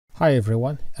Hi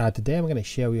everyone, today I'm going to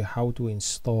show you how to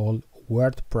install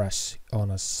WordPress on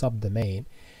a subdomain,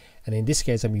 and in this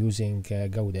case I'm using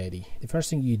Godaddy. The first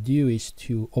thing you do is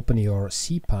to open your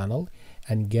cPanel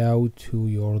and go to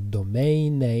your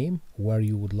domain name where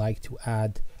you would like to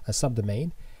add a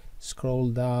subdomain. Scroll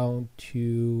down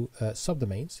to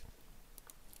subdomains,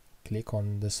 click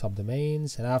on the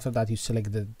subdomains, and after that you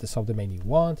select the subdomain you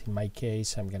want. In my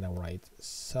case I'm going to write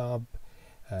sub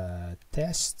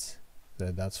test.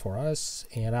 That's for us,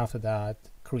 and after that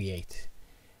create.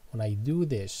 When I do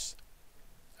this,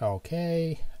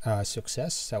 okay,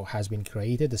 success, so has been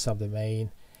created, the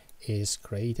subdomain is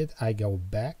created. I go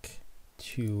back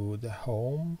to the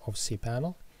home of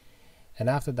cPanel, and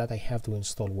after that I have to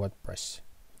install WordPress.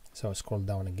 So I scroll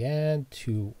down again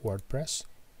to WordPress,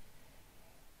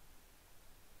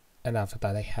 and after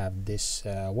that I have this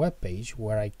web page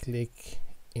where I click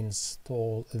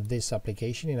install this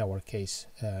application, in our case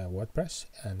WordPress,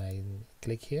 and I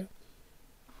click here,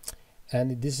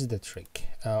 and this is the trick.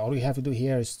 All you have to do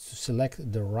here is to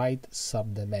select the right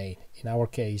subdomain. In our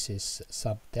case is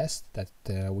subtest that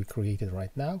we created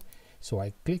right now, so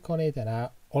I click on it, and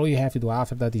all you have to do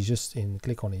after that is just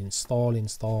click on install,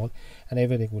 and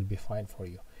everything will be fine for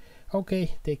you.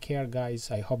 Okay, take care guys.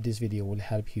 I hope this video will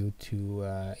help you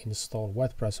to install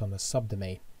WordPress on a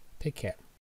subdomain. Take care.